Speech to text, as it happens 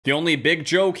The only big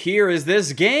joke here is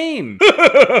this game.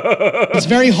 It's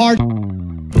very hard.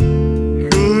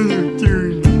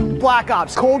 Black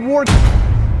Ops, Cold War.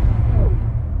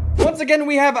 Once again,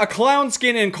 we have a clown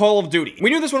skin in Call of Duty. We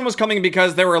knew this one was coming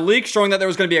because there were leaks showing that there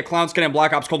was going to be a clown skin in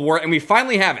Black Ops Cold War, and we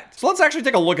finally have it. So let's actually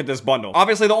take a look at this bundle.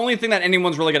 Obviously, the only thing that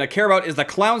anyone's really going to care about is the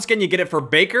clown skin. You get it for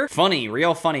Baker. Funny,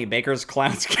 real funny, Baker's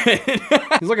clown skin.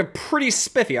 He's looking pretty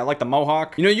spiffy. I like the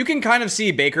mohawk. You know, you can kind of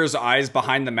see Baker's eyes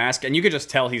behind the mask, and you could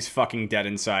just tell he's fucking dead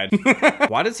inside.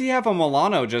 Why does he have a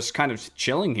Milano just kind of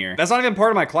chilling here? That's not even part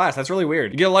of my class. That's really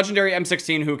weird. You get a legendary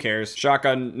M16. Who cares?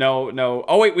 Shotgun. No, no.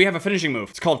 Oh, wait, we have a finishing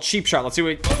move. It's called Cheap Shot. Let's see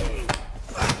what...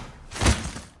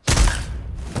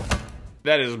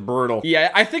 That is brutal.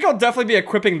 Yeah, I think I'll definitely be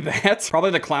equipping that.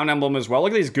 Probably the clown emblem as well.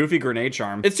 Look at these goofy grenade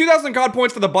charm. It's 2,000 COD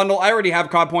points for the bundle. I already have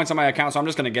COD points on my account, so I'm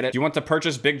just gonna get it. Do you want to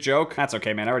purchase Big Joke? That's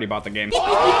okay, man. I already bought the game.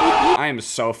 I am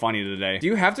so funny today. Do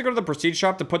you have to go to the Prestige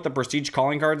shop to put the Prestige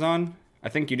calling cards on? I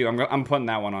think you do. I'm putting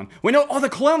that one on. Wait, no. Oh, the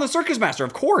Clown, the Circus Master.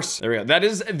 Of course. There we go. That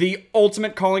is the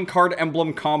ultimate calling card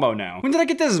emblem combo now. When did I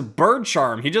get this bird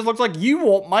charm? He just looks like you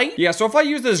won't, mate. Yeah, so if I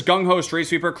use this Gung-Ho Street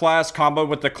Sweeper class combo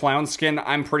with the clown skin,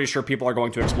 I'm pretty sure people are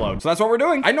going to explode. So that's what we're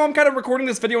doing. I know I'm kind of recording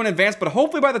this video in advance, but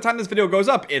hopefully by the time this video goes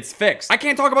up, it's fixed. I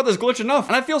can't talk about this glitch enough,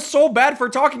 and I feel so bad for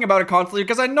talking about it constantly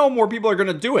because I know more people are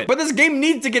gonna do it. But this game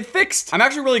needs to get fixed. I'm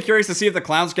actually really curious to see if the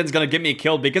clown skin's gonna get me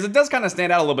killed because it does kind of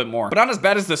stand out a little bit more. But not as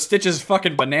bad as the Stitch's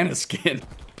fucking banana skin.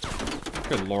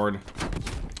 Good lord.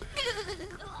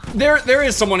 There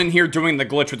is someone in here doing the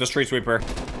glitch with the Street Sweeper.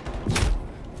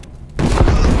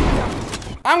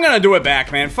 I'm gonna do it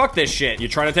back, man. Fuck this shit. You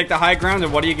try to take the high ground,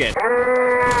 and what do you get?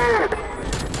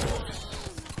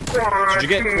 What'd you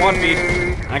get? Quad feed.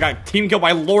 I got team killed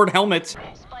by Lord Helmet.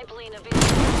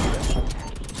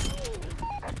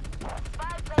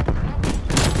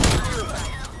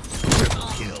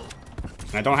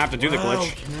 I don't have to do the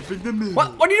glitch.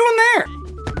 What are you doing there?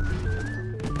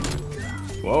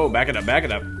 Whoa, back it up, back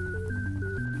it up.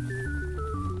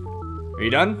 Are you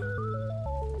done?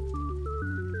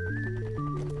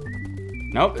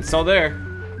 Nope, it's still there.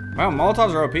 Wow,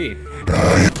 Molotovs are OP.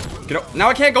 Now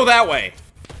I can't go that way.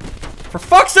 For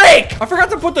fuck's sake! I forgot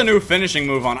to put the new finishing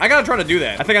move on. I gotta try to do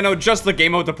that. I think I know just the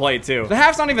game mode to play too. The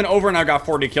half's not even over and I got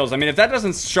 40 kills. I mean, if that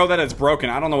doesn't show that it's broken,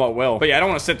 I don't know what will. But yeah, I don't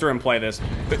want to sit through and play this.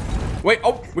 But wait,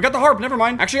 oh, we got the harp, never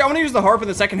mind. Actually, I want to use the harp in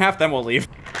the second half, then we'll leave.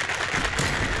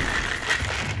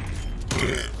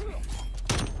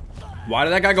 Why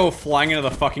did that guy go flying into the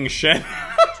fucking shed?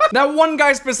 That one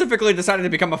guy specifically decided to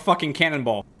become a fucking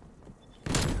cannonball.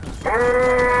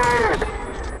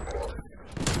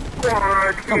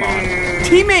 Come on.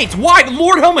 Teammates, why?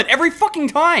 Lord Helmet, every fucking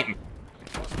time.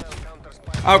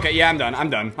 Okay, yeah, I'm done.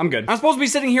 I'm good. I'm supposed to be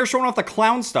sitting here showing off the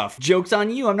clown stuff. Joke's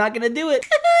on you, I'm not gonna do it.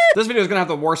 This video is gonna have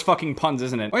the worst fucking puns,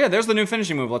 isn't it? Oh yeah, there's the new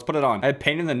finishing move. Let's put it on. I had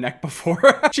pain in the neck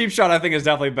before. Cheap Shot, I think, is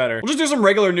definitely better. We'll just do some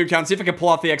regular nuke count, see if I can pull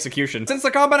off the execution. Since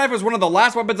the combat knife was one of the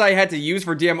last weapons I had to use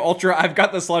for DM Ultra, I've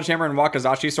got the Sledgehammer and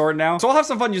Wakizashi sword now. So I'll have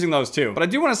some fun using those too. But I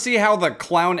do want to see how the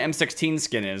clown M16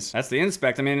 skin is. That's the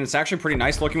inspect. I mean, it's actually pretty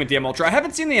nice looking with DM Ultra. I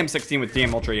haven't seen the M16 with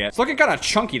DM Ultra yet. It's looking kind of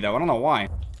chunky though. I don't know why.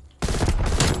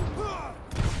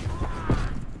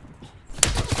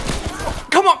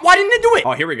 Come on, why didn't it do it?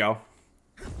 Oh, here we go.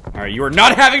 All right, you are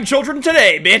not having children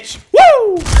today, bitch.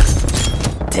 Woo!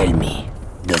 Tell me,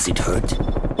 does it hurt?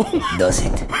 Does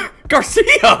it?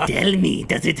 Garcia! Tell me,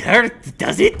 does it hurt?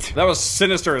 Does it? That was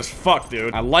sinister as fuck,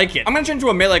 dude. I like it. I'm gonna change to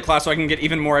a melee class so I can get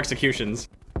even more executions.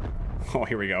 Oh,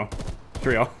 here we go.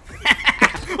 Here we go.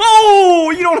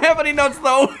 Oh, you don't have any nuts,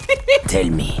 though. Tell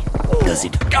me, does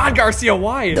it? God, Garcia,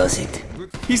 why? Does it?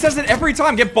 He says it every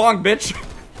time. Get bonked, bitch.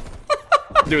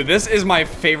 Dude, this is my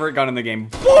favorite gun in the game.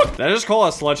 Did I just call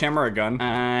a Sledgehammer a gun?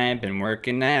 I've been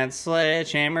working at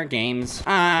Sledgehammer Games.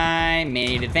 I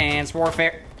made Advanced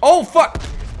Warfare. Oh, fuck!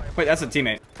 Wait, that's a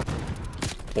teammate.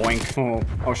 Boink.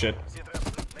 Oh shit.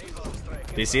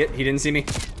 Did he see it? He didn't see me?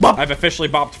 Bop. I've officially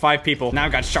bopped 5 people. Now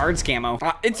I've got shards camo.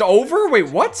 It's over? Wait,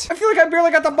 what? I feel like I barely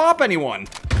got to bop anyone.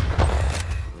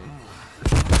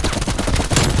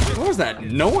 What was that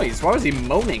noise? Why was he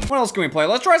moaning? What else can we play?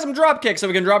 Let's try some dropkick so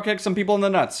we can dropkick some people in the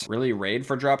nuts. Really, raid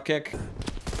for dropkick?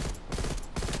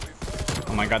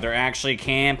 Oh my god, they're actually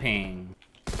camping.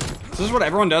 So this is what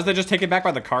everyone does? They just take it back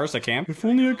by the cars to camp? If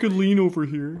only I could lean over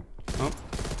here. Oh.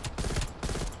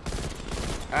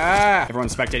 Ah!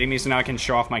 Everyone's spectating me, so now I can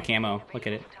show off my camo. Look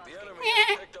at it.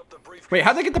 Wait,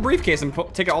 how'd they get the briefcase and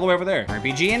take it all the way over there?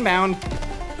 RPG inbound.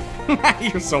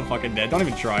 You're so fucking dead. Don't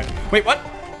even try. Wait, what?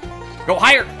 Go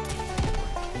higher!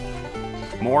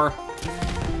 More.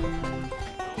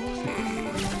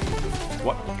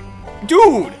 What?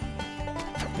 Dude!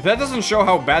 If that doesn't show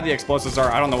how bad the explosives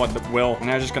are, I don't know what will. And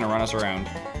they're just gonna run us around.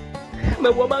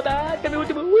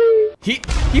 He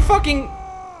fucking...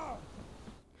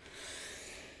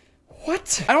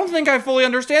 What? I don't think I fully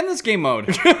understand this game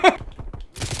mode.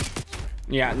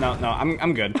 Yeah, no,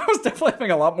 I'm good. I was definitely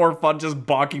having a lot more fun just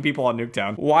bonking people on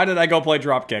Nuketown. Why did I go play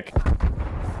dropkick?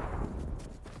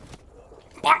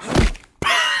 Bonk.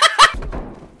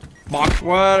 Bonk.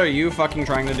 What are you fucking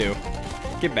trying to do?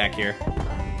 Get back here.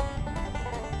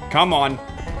 Come on.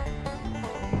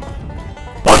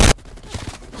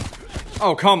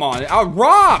 Oh, come on. I was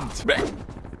robbed!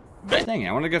 Dang it,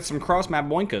 I want to get some cross-map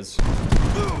boinkas.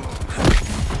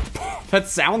 That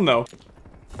sound, though.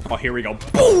 Oh, here we go.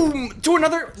 Boom! To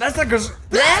another... That's not good.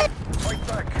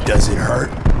 Does it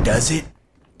hurt? Does it?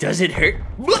 Does it hurt?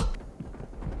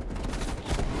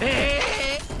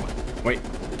 Wait,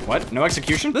 what? No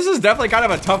execution? This is definitely kind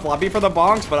of a tough lobby for the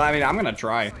bonks, but I mean, I'm gonna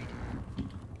try.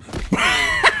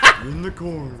 In the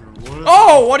corner.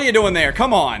 Oh, what are you doing there?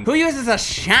 Come on. Who uses a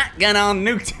shotgun on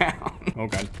Nuketown? Oh,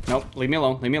 God. Nope, leave me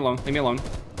alone, leave me alone, leave me alone.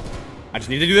 I just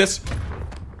need to do this.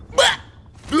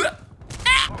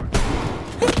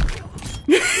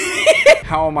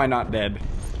 How am I not dead?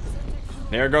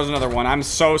 There goes another one. I'm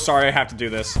so sorry I have to do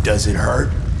this. Does it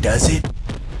hurt? Does it?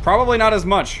 Probably not as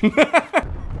much. I'm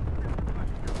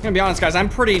gonna be honest, guys. I'm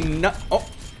pretty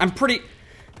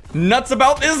nuts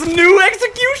about this new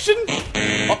execution.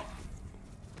 Oh.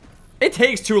 It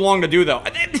takes too long to do, though.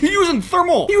 He's using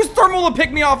thermal. He used thermal to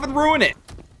pick me off and ruin it.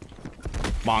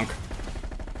 Bonk.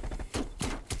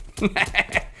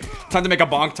 Time to make a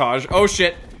bonk-tage. Oh,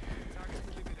 shit.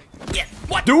 Yeah,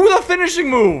 what? Do the finishing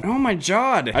move. Oh my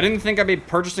god. I didn't think I'd be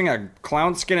purchasing a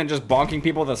clown skin and just bonking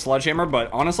people with a sledgehammer,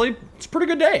 but honestly, it's a pretty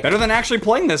good day. Better than actually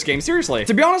playing this game, seriously.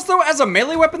 To be honest though, as a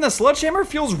melee weapon, the sledgehammer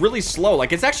feels really slow.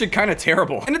 Like, it's actually kind of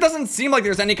terrible. And it doesn't seem like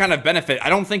there's any kind of benefit. I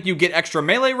don't think you get extra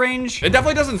melee range. It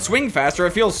definitely doesn't swing faster.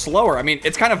 It feels slower. I mean,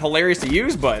 it's kind of hilarious to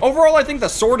use, but overall, I think the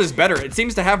sword is better. It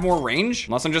seems to have more range,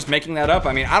 unless I'm just making that up.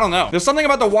 I mean, I don't know. There's something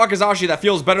about the wakizashi that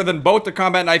feels better than both the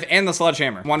combat knife and the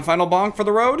sledgehammer. One final bonk for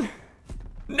the road.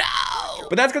 No!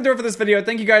 But that's gonna do it for this video.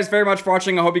 Thank you guys very much for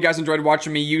watching. I hope you guys enjoyed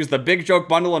watching me use the Big Joke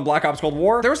bundle in Black Ops Cold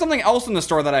War. There was something else in the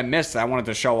store that I missed that I wanted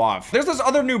to show off. There's this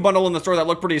other new bundle in the store that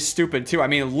looked pretty stupid too. I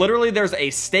mean, literally there's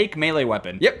a steak melee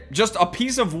weapon. Yep, just a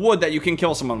piece of wood that you can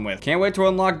kill someone with. Can't wait to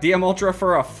unlock DM Ultra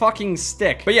for a fucking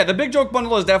stick. But yeah, the Big Joke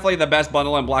bundle is definitely the best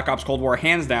bundle in Black Ops Cold War,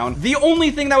 hands down. The only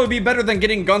thing that would be better than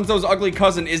getting Gunzo's ugly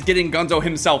cousin is getting Gunzo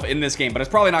himself in this game, but it's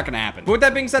probably not gonna happen. But with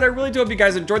that being said, I really do hope you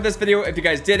guys enjoyed this video. If you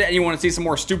guys did and you want to see some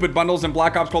more stupid bundles in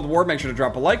Black Ops Cold War, make sure to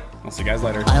drop a like. I'll see you guys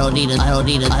later. I don't need to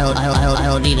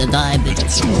die,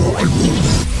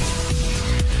 bitch.